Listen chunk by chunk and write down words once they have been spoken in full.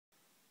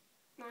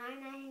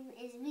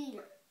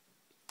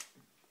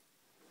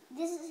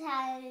this is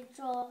how you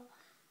draw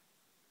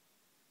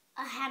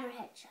a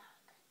hammerhead shark.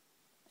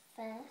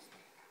 First,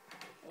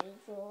 you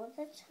draw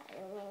the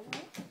tail on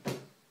it.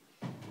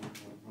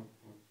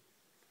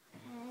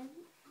 And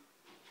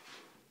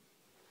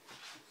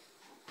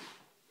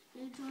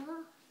you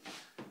draw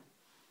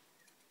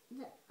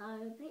the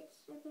orbits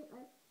a bit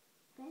like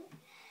that.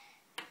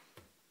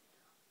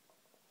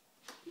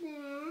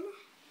 Then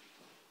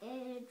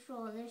you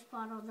draw this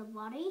part of the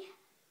body.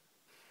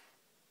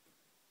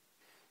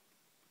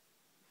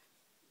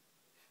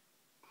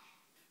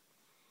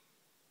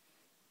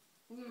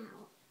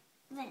 Now,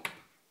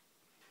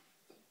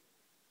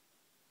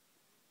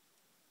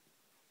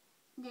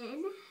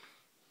 then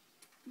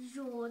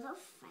draw the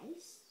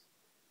face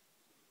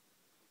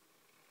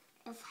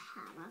of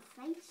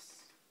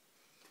Hammerface.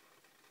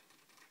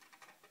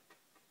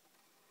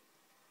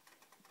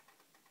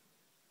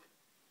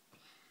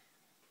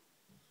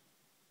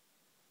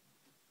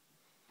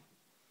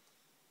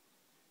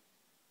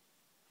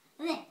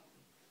 Then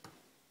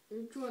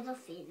you draw the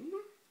fin,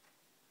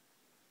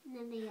 and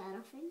then the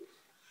other fin.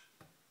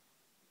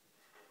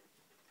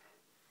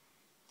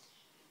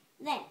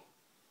 Then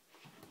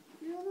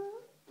draw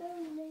the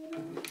little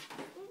fin.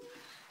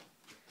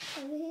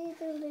 Over here,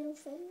 the little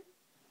fin.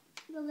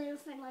 The little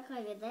fin like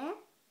over there.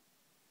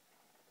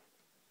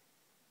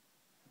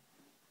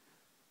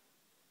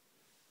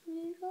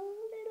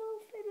 Little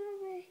fin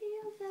over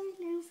here, very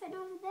little fin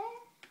over there.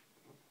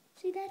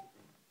 See that?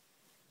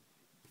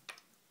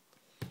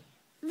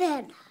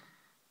 Then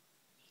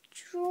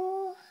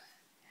draw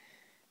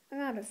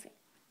another fin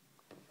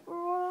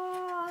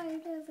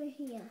right over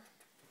here.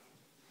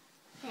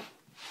 There.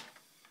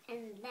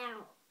 And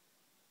now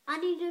I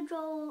need to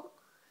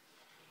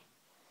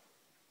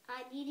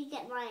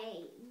get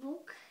my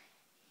book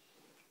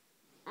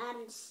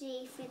and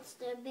see if it's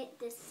a bit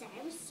the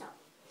same. So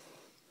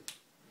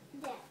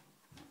there.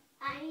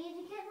 I need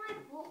to get my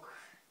book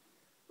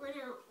when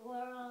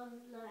we're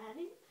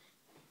learning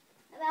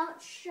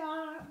about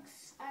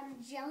sharks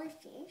and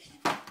jellyfish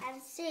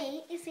and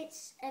see if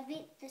it's a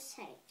bit the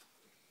same.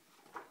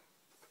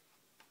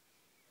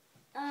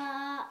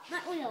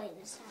 Not really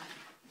the same,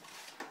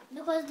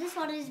 because this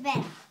one is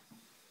better.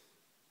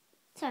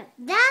 So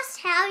that's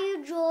how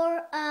you draw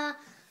a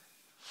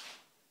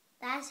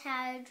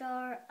hammerhead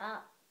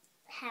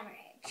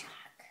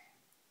shark.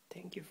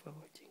 Thank you for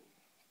watching.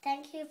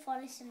 Thank you for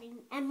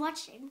listening and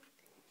watching.